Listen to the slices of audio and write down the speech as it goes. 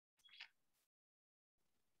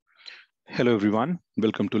Hello everyone,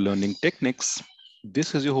 welcome to Learning Techniques.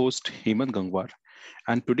 This is your host Hemant Gangwar,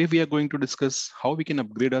 and today we are going to discuss how we can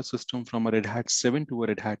upgrade our system from a Red Hat 7 to a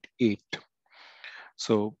Red Hat 8.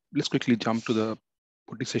 So let's quickly jump to the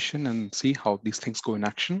OT session and see how these things go in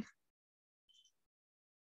action.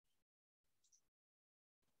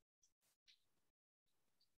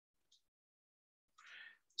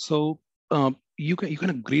 So you can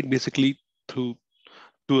upgrade basically through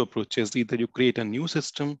two approaches. Either you create a new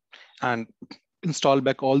system and install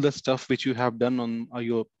back all the stuff which you have done on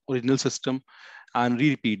your original system and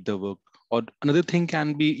repeat the work. Or another thing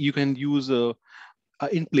can be you can use a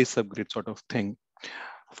in-place upgrade sort of thing.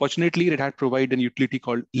 Fortunately, Red Hat provide an utility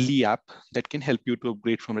called Leapp that can help you to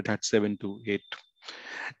upgrade from Red Hat 7 to 8.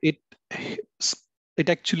 It, it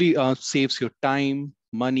actually saves your time,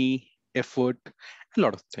 money, effort, a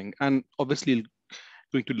lot of things. And obviously, you're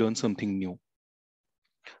going to learn something new.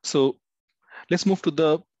 So let's move to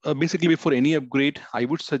the, basically before any upgrade, I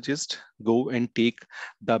would suggest go and take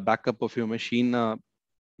the backup of your machine,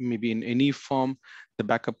 maybe in any form. The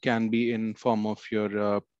backup can be in form of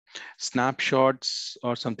your snapshots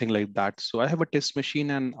or something like that. So I have a test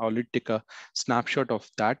machine and I'll take a snapshot of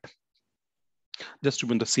that just to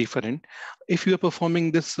be on the safer end. If you are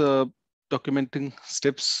performing this documenting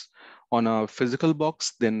steps on a physical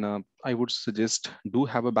box, then I would suggest do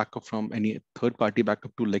have a backup from any third-party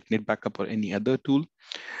backup tool like Net Backup or any other tool,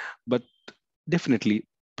 but definitely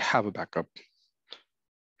have a backup.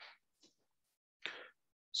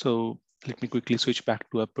 So let me quickly switch back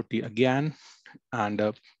to Putty again.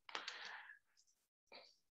 And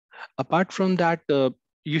apart from that,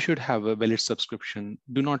 you should have a valid subscription.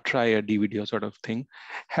 Do not try a DVD sort of thing.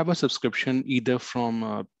 Have a subscription either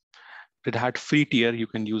from Red Hat free tier. You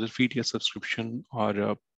can use a free tier subscription,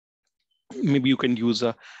 or maybe you can use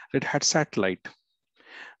a Red Hat satellite.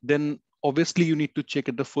 Then obviously you need to check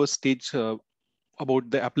at the first stage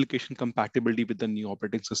about the application compatibility with the new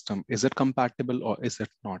operating system. Is it compatible or is it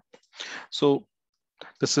not? So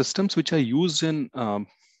the systems which are used in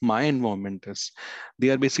my environment they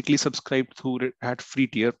are basically subscribed through Red Hat free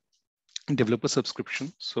tier developer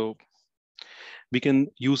subscription. So we can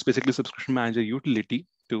use basically subscription manager utility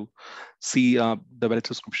to see the valid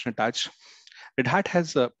subscription attached. Red Hat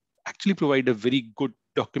has actually provided a very good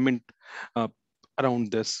document uh,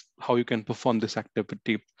 around this, how you can perform this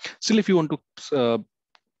activity. Still, if you want to,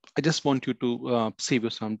 I just want you to save you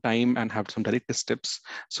some time and have some direct steps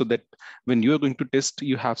so that when you are going to test,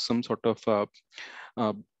 you have some sort of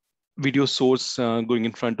uh, video source going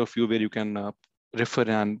in front of you where you can refer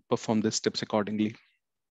and perform the steps accordingly.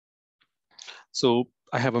 So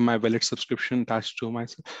I have my valid subscription attached to my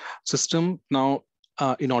system. Now,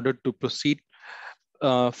 in order to proceed,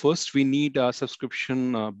 first we need a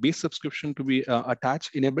subscription, base subscription to be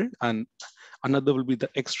attached, enabled, and another will be the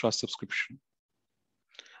extra subscription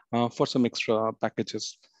for some extra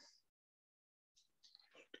packages.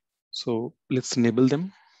 So let's enable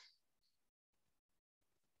them.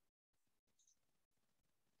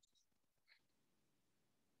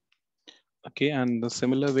 Okay, and the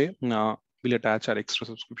similar way, we'll attach our extra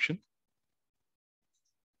subscription.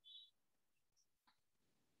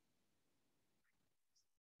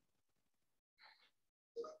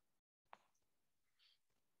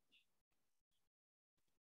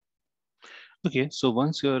 Okay, so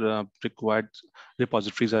once your required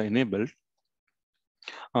repositories are enabled,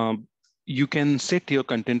 you can set your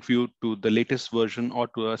content view to the latest version or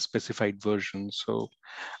to a specified version. So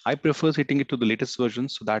I prefer setting it to the latest version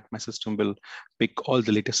so that my system will pick all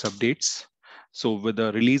the latest updates. So with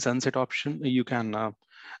the release unset option, you can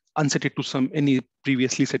unset it to any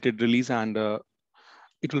previously setted release, and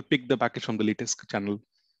it will pick the package from the latest channel.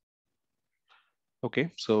 Okay,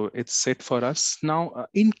 so it's set for us. Now,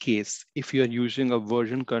 in case if you are using a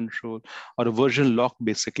version control or a version lock,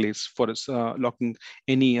 basically is for us locking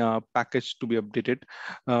any package to be updated,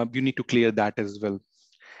 you need to clear that as well.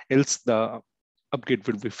 Else the upgrade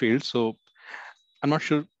will be failed. So I'm not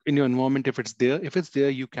sure in your environment if it's there. If it's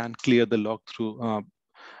there, you can clear the lock through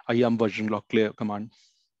a yum version lock clear command.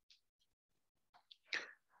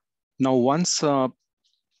 Now, once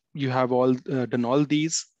you have all done all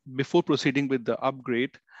these, before proceeding with the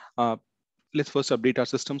upgrade, let's first update our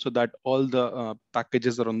system so that all the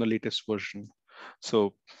packages are on the latest version.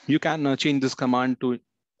 So you can change this command to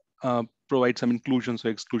provide some inclusions or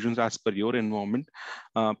exclusions as per your environment.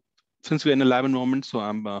 Since we're in a lab environment, so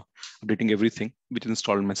I'm updating everything which is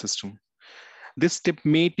installed in my system. This step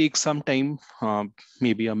may take some time,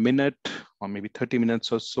 maybe a minute or maybe 30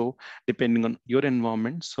 minutes or so, depending on your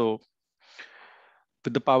environment. So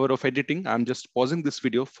with the power of editing, I'm just pausing this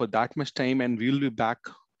video for that much time, and we'll be back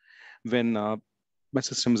when my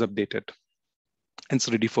system is updated. and it's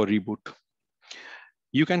ready for reboot.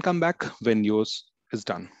 You can come back when yours is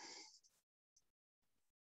done.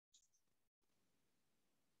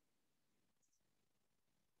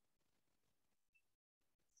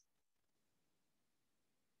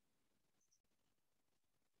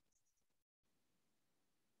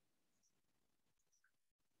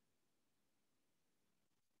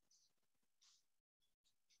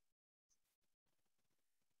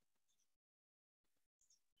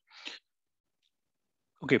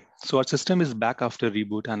 Okay, so our system is back after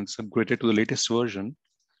reboot and it's upgraded to the latest version.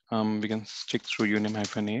 We can check through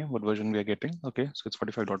unim-a what version we are getting. Okay, so it's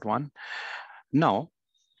 45.1. Now,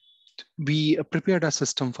 we prepared our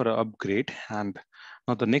system for an upgrade, and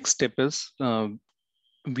now the next step is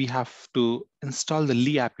we have to install the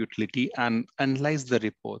Leapp utility and analyze the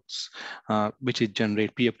reports which it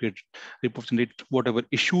generate, pre-upgrade reports, generate whatever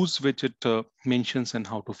issues which it mentions and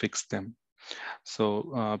how to fix them.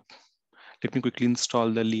 So let me quickly install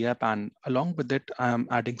the Leapp, and along with it, I am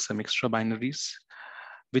adding some extra binaries,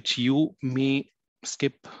 which you may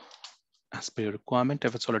skip as per your requirement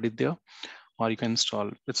if it's already there, or you can install.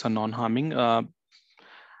 It's a non-harming.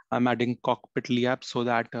 I'm adding cockpit Leapp so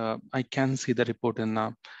that I can see the report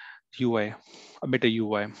in UI, a better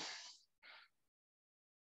UI.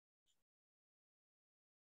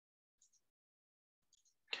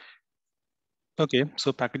 Okay,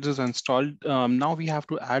 so packages are installed. Now we have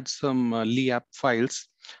to add some Leapp files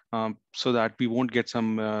so that we won't get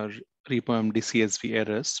some repo MD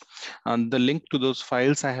errors. And the link to those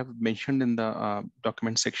files I have mentioned in the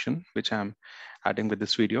document section, which I'm adding with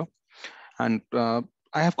this video. And I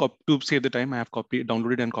have to save the time, I have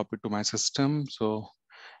downloaded and copied to my system. So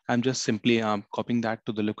I'm just simply copying that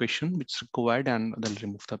to the location which is required, and then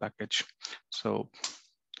remove the package. So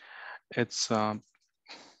it's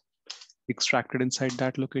extracted inside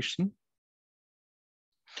that location.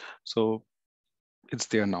 So it's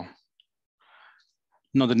there now.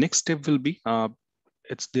 Now the next step will be,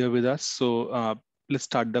 it's there with us. So let's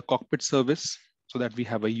start the cockpit service so that we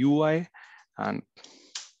have a UI, and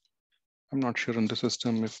I'm not sure on the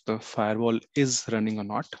system if the firewall is running or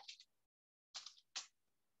not.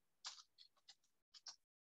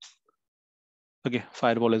 Okay,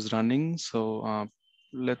 firewall is running. So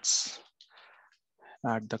let's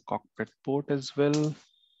add the cockpit port as well, so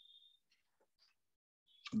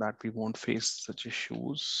that we won't face such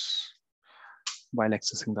issues while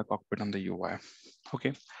accessing the cockpit on the UI.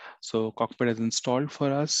 Okay, so cockpit is installed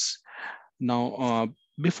for us. Now,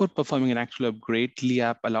 before performing an actual upgrade,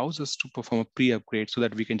 Leapp allows us to perform a pre-upgrade so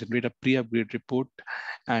that we can generate a pre-upgrade report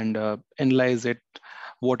and analyze it,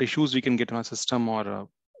 what issues we can get on our system, or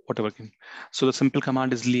whatever. So the simple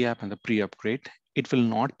command is Leapp and the pre-upgrade. It will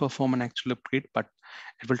not perform an actual upgrade, but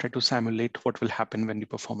it will try to simulate what will happen when we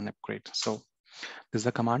perform an upgrade. So this is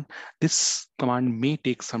the command. This command may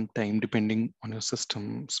take some time depending on your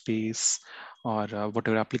system space or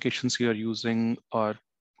whatever applications you are using, or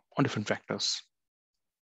on different factors.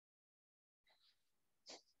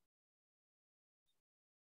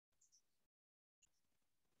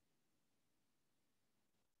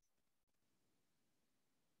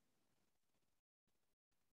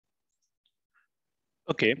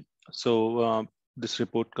 Okay, so this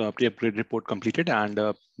report, pre-upgrade report completed, and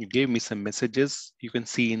you gave me some messages. You can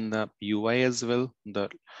see in the UI as well, the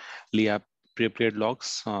Leapp pre-upgrade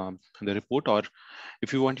logs in the report, or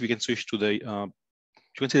if you want, we can switch to the,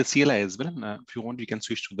 you can see the CLI as well. If you want, we can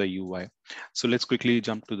switch to the UI. So let's quickly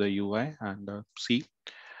jump to the UI and see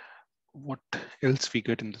what else we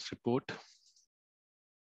get in this report.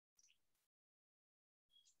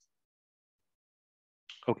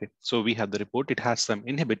 Okay, so we have the report. It has some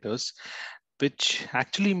inhibitors, which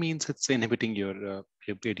actually means it's inhibiting your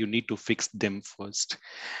upgrade. You need to fix them first.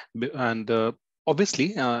 And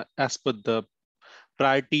obviously, as per the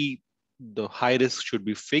priority, the high risk should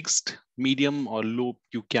be fixed, medium or low,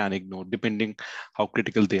 you can ignore, depending how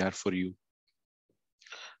critical they are for you.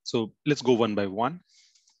 So let's go one by one.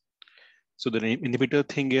 So the inhibitor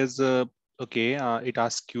thing is, okay, it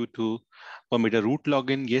asks you to permit a root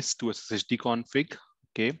login, yes, to SSD config.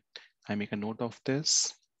 Okay, I make a note of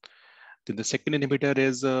this. Then the second inhibitor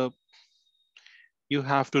is you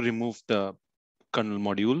have to remove the kernel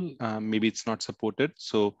module. Maybe it's not supported.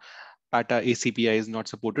 So PATA ACPI is not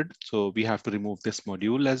supported. So we have to remove this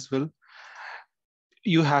module as well.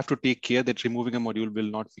 You have to take care that removing a module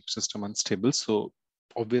will not make system unstable. So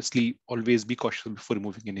obviously always be cautious before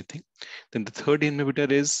removing anything. Then the third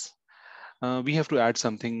inhibitor is we have to add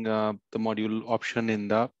something, the module option in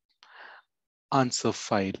the answer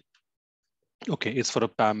file. Okay, it's for a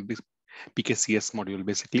PAM PKCS module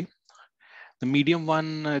basically. The medium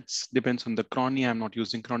one, it depends on the cronny. I'm not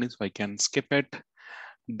using cronny, so I can skip it.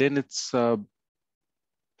 Then it's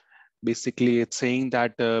basically it's saying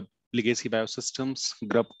that legacy biosystems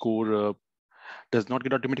grub core does not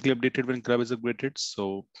get automatically updated when grub is upgraded,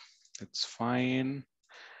 so it's fine.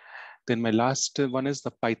 Then my last one is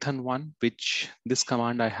the Python one, which this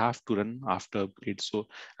command I have to run after upgrade, so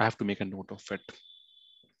I have to make a note of it.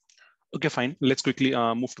 Okay, fine. Let's quickly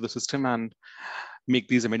move to the system and make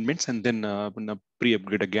these amendments, and then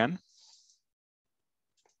pre-upgrade again.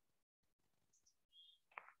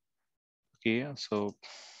 Okay, so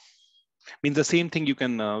means the same thing you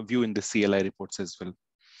can view in the CLI reports as well.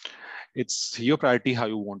 It's your priority how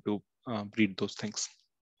you want to read those things.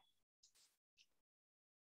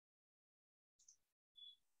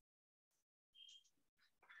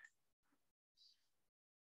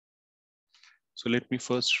 So let me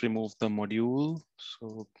first remove the module.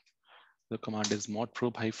 So the command is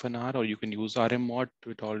modprobe-r, or you can use rmmod.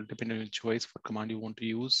 It all depends on your choice what command you want to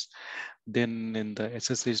use. Then in the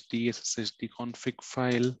SSHD config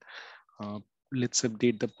file, let's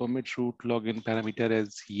update the permit root login parameter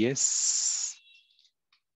as yes.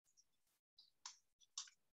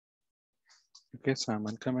 Okay, so I'm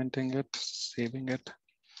uncommenting it, saving it.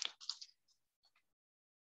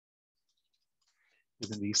 You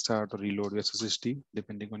can restart or reload your SSHD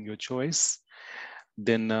depending on your choice.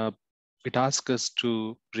 Then it asks us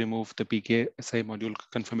to remove the PKSI module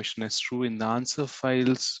confirmation as true in the answer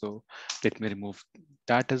file. So let me remove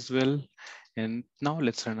that as well. And now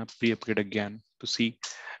let's run a pre-upgrade again to see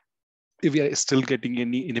if we are still getting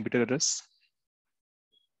any inhibitor errors.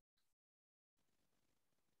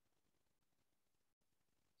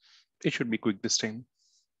 It should be quick this time.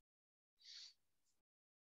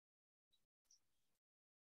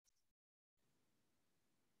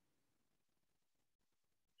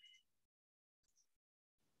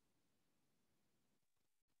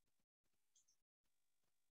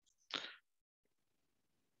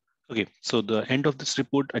 Okay, so the end of this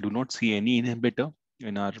report, I do not see any inhibitor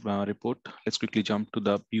in our report. Let's quickly jump to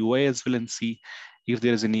the UI as well and see if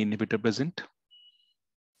there is any inhibitor present.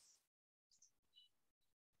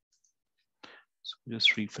 So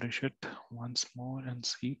just refresh it once more and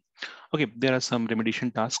see. Okay, there are some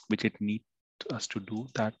remediation tasks which it needs us to do.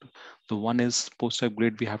 That the one is post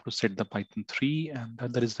upgrade, we have to set the Python 3, and the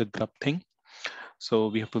other is the grub thing. So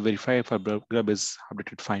we have to verify if our grub is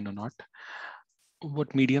updated fine or not.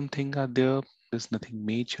 What medium thing are there? There's nothing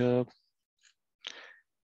major.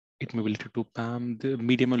 It may be related to PAM. The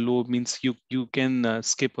medium and low means you can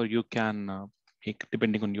skip or you can make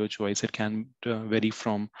depending on your choice. It can vary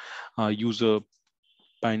from user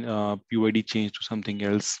UID change to something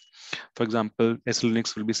else. For example,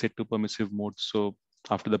 SLinux will be set to permissive mode. So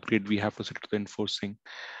after the upgrade, we have to set it to the enforcing.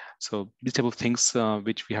 So these type of things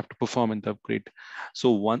which we have to perform in the upgrade.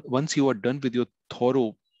 So once you are done with your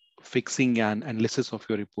thorough fixing and analysis of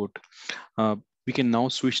your report, uh, we can now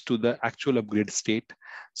switch to the actual upgrade state.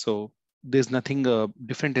 So there's nothing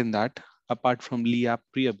different in that. Apart from Leapp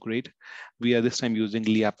pre-upgrade, we are this time using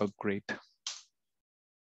Leapp upgrade.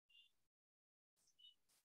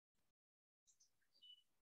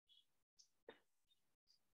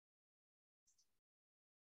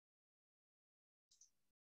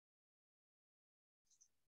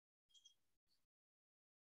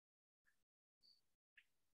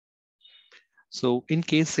 So in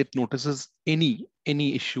case it notices any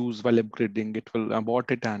issues while upgrading, it will abort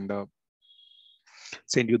it and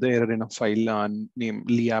send you the error in a file named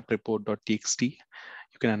leappreport.txt.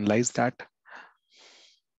 You can analyze that.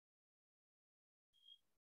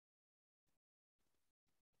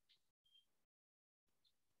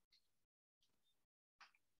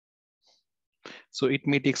 So it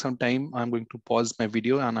may take some time. I'm going to pause my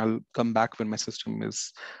video and I'll come back when my system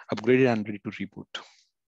is upgraded and ready to reboot.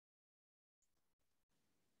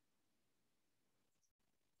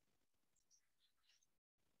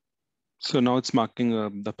 So now it's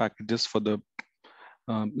marking the packages for the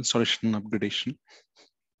installation and upgradation.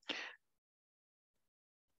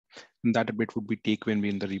 And that bit would be take when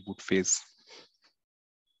we're in the reboot phase.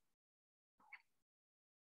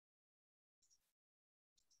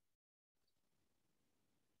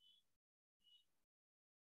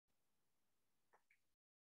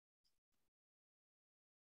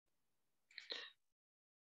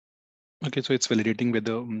 Okay, so it's validating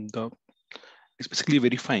whether it's basically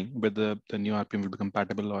verifying whether the new RPM will be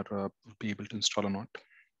compatible or will be able to install or not.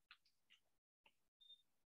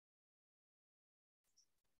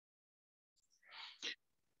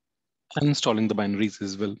 And installing the binaries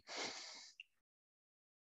as well.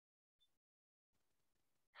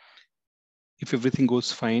 If everything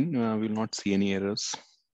goes fine, we'll not see any errors.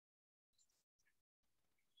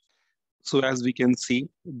 So as we can see,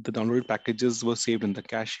 the downloaded packages were saved in the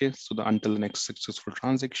cache. So until the next successful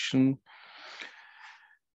transaction,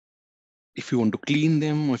 if you want to clean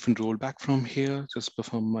them or if you roll back from here, just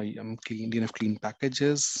perform my clean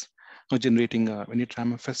packages or generating any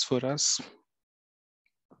TramFS for us.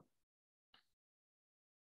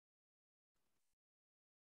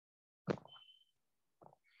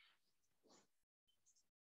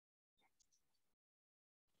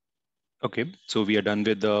 Okay, so we are done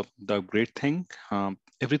with the upgrade thing.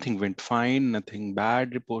 Everything went fine, nothing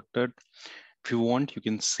bad reported. If you want, you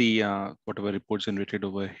can see whatever report generated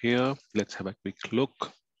over here. Let's have a quick look.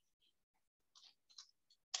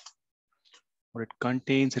 What it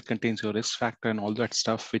contains your risk factor and all that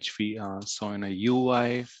stuff, which we saw in a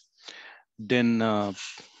UI. Then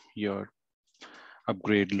your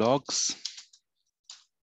upgrade logs,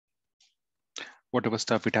 whatever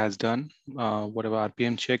stuff it has done, whatever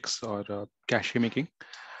RPM checks or cache making.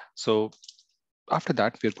 So after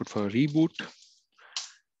that, we're good for a reboot.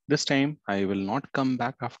 This time, I will not come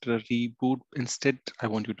back after a reboot. Instead, I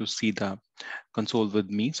want you to see the console with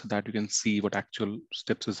me so that you can see what actual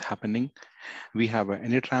steps is happening. We have an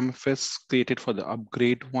initramfs created for the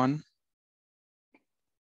upgrade one.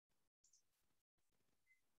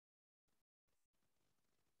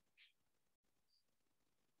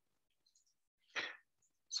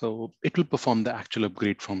 So it will perform the actual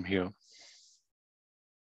upgrade from here.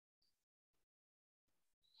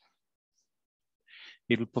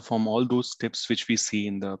 It will perform all those steps which we see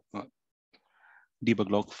in the debug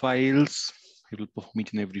log files. It will perform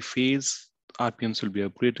each and every phase. RPMs will be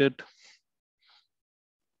upgraded.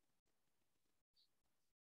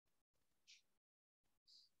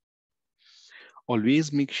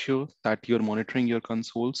 Always make sure that you're monitoring your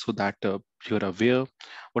console so that you're aware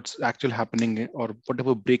what's actually happening or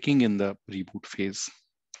whatever breaking in the reboot phase.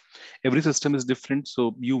 Every system is different,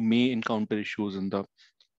 so you may encounter issues in the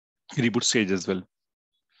reboot stage as well.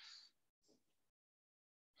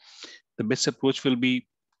 The best approach will be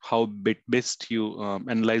how best you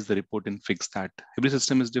analyze the report and fix that. Every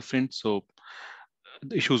system is different, so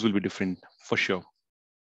the issues will be different for sure.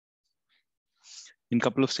 In a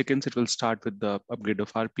couple of seconds, it will start with the upgrade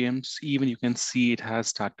of RPMs. Even you can see it has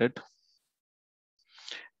started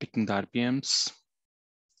taking the RPMs.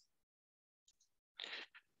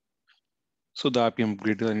 So the RPM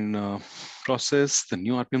upgrade are in process. The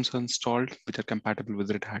new RPMs are installed, which are compatible with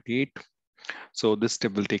Red Hat 8. So this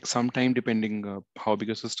step will take some time depending how big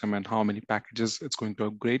a system and how many packages it's going to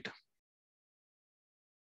upgrade.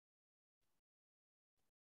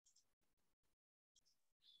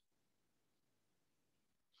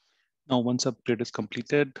 Now, once upgrade is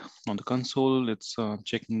completed on the console, it's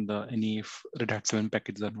checking any if Red Hat 7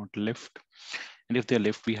 packages are not left. And if they're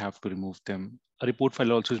left, we have to remove them. A report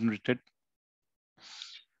file also generated,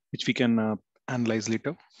 which we can analyze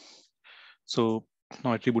later. So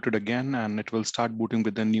now it rebooted again, and it will start booting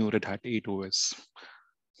with the new Red Hat 8 OS.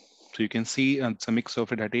 So you can see it's a mix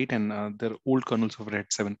of Red Hat 8 and their old kernels of Red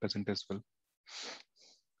Hat 7 present as well.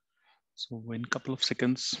 So in a couple of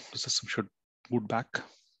seconds, the system should boot back.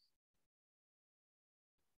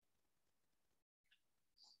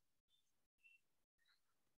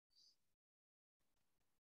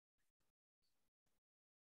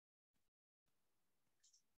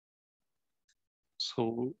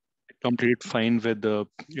 So it completed fine with the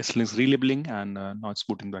SLS relabeling, and now it's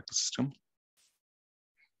booting back the system.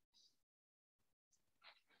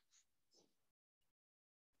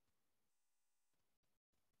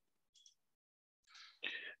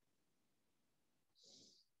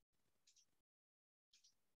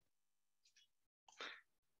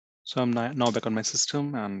 So I'm now back on my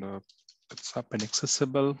system, and it's up and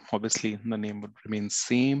accessible. Obviously, the name would remain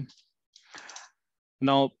same.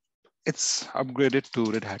 Now it's upgraded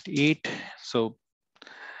to Red Hat 8. So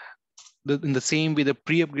in the same way, the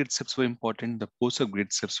pre-upgrade steps were important, the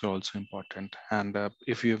post-upgrade steps were also important. And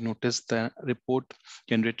if you have noticed the report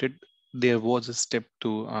generated, there was a step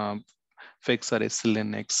to fix our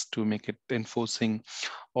SLNX to make it enforcing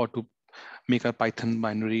or to make our Python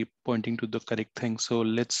binary pointing to the correct thing. So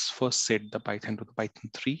let's first set the Python to the Python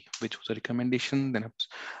 3, which was a recommendation. Then a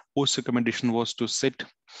post recommendation was to set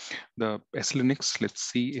the SLNX.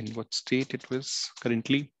 Let's see in what state it was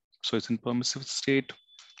currently. So it's in permissive state.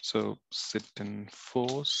 So set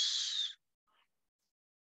enforce.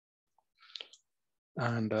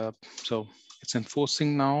 And so it's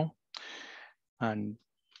enforcing now. And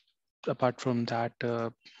apart from that,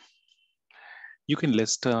 you can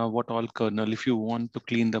list what all kernel. If you want to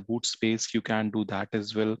clean the boot space, you can do that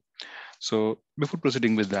as well. So before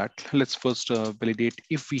proceeding with that, let's first validate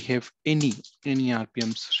if we have any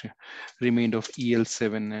RPMs remained of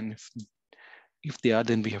EL7, and if If they are,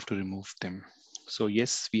 then we have to remove them. So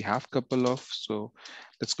yes, we have couple of, so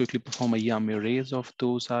let's quickly perform a YAM erase of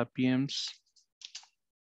those RPMs.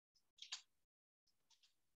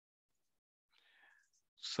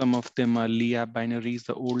 Some of them are Leapp binaries,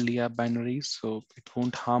 the old Leapp binaries, so it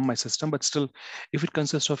won't harm my system, but still, if it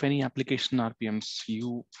consists of any application RPMs,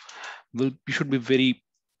 you should be very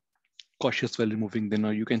cautious while removing them,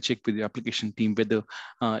 or you can check with the application team whether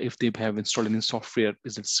if they have installed any software,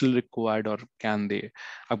 is it still required, or can they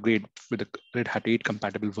upgrade with a Red Hat 8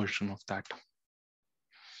 compatible version of that.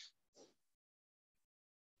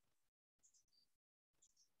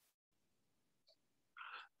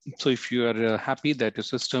 So if you are happy that your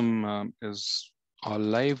system is all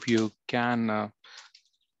live, you can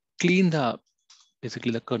clean the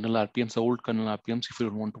basically the kernel RPMs, the old kernel RPMs, if you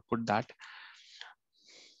don't want to put that.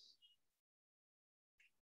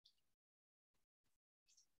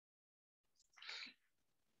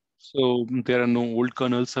 So there are no old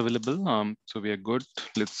kernels available. So we are good.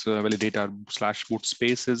 Let's validate our /boot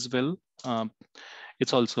space as well.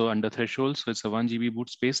 It's also under threshold. So it's a 1 GB boot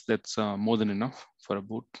space. That's more than enough for a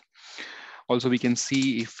boot. Also, we can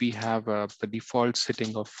see if we have the default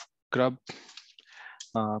setting of grub,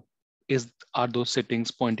 are those settings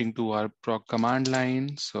pointing to our proc command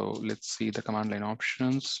line? So let's see the command line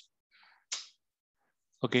options.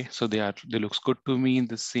 Okay, so they looks good to me.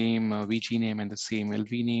 The same VG name and the same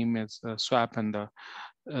LV name as swap, and the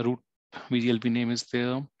root VGLV name is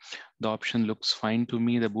there. The option looks fine to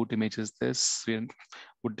me. The boot image is this. We're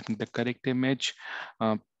putting the correct image.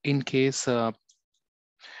 In case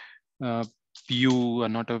you are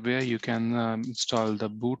not aware, you can install the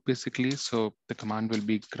boot basically. So the command will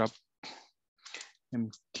be grub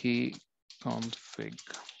mkconfig.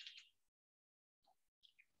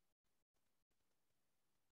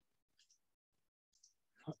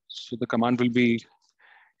 So the command will be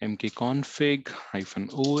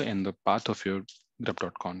mkconfig-o and the path of your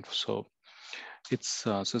grub.conf. So it's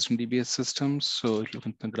system DBS systems. So you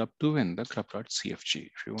can the grub2 and the grub.cfg.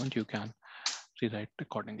 If you want, you can rewrite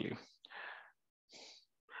accordingly.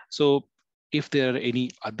 So if there are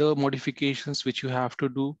any other modifications which you have to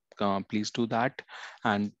do, please do that.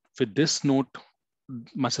 And with this note,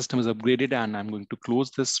 my system is upgraded and I'm going to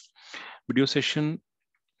close this video session.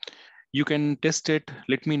 You can test it.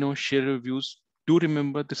 Let me know, share reviews. Do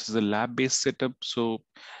remember this is a lab-based setup. So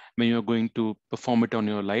when you're going to perform it on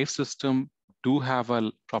your live system, do have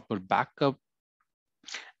a proper backup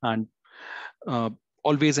and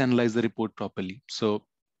always analyze the report properly. So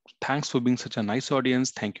thanks for being such a nice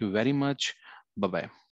audience. Thank you very much. Bye-bye.